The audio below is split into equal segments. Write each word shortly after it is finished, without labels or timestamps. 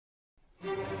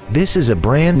This is a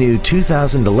brand new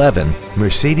 2011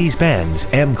 Mercedes-Benz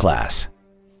M-Class.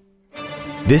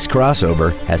 This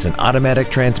crossover has an automatic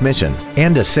transmission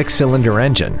and a 6-cylinder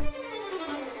engine.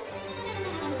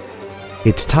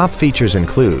 Its top features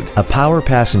include a power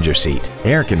passenger seat,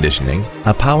 air conditioning,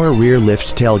 a power rear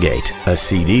lift tailgate, a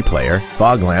CD player,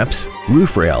 fog lamps,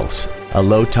 roof rails, a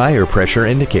low tire pressure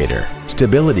indicator,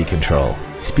 stability control,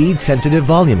 speed-sensitive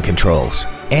volume controls,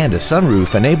 and a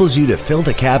sunroof enables you to fill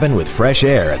the cabin with fresh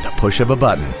air at the push of a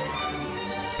button.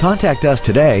 Contact us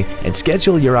today and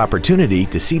schedule your opportunity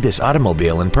to see this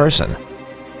automobile in person.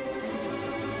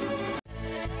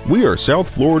 We are South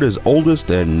Florida's oldest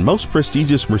and most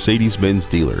prestigious Mercedes-Benz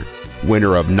dealer,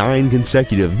 winner of 9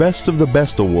 consecutive Best of the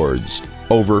Best awards,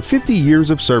 over 50 years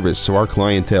of service to our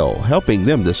clientele, helping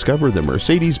them discover the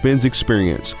Mercedes-Benz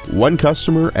experience, one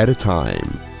customer at a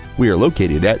time. We are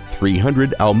located at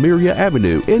 300 Almeria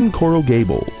Avenue in Coral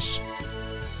Gables.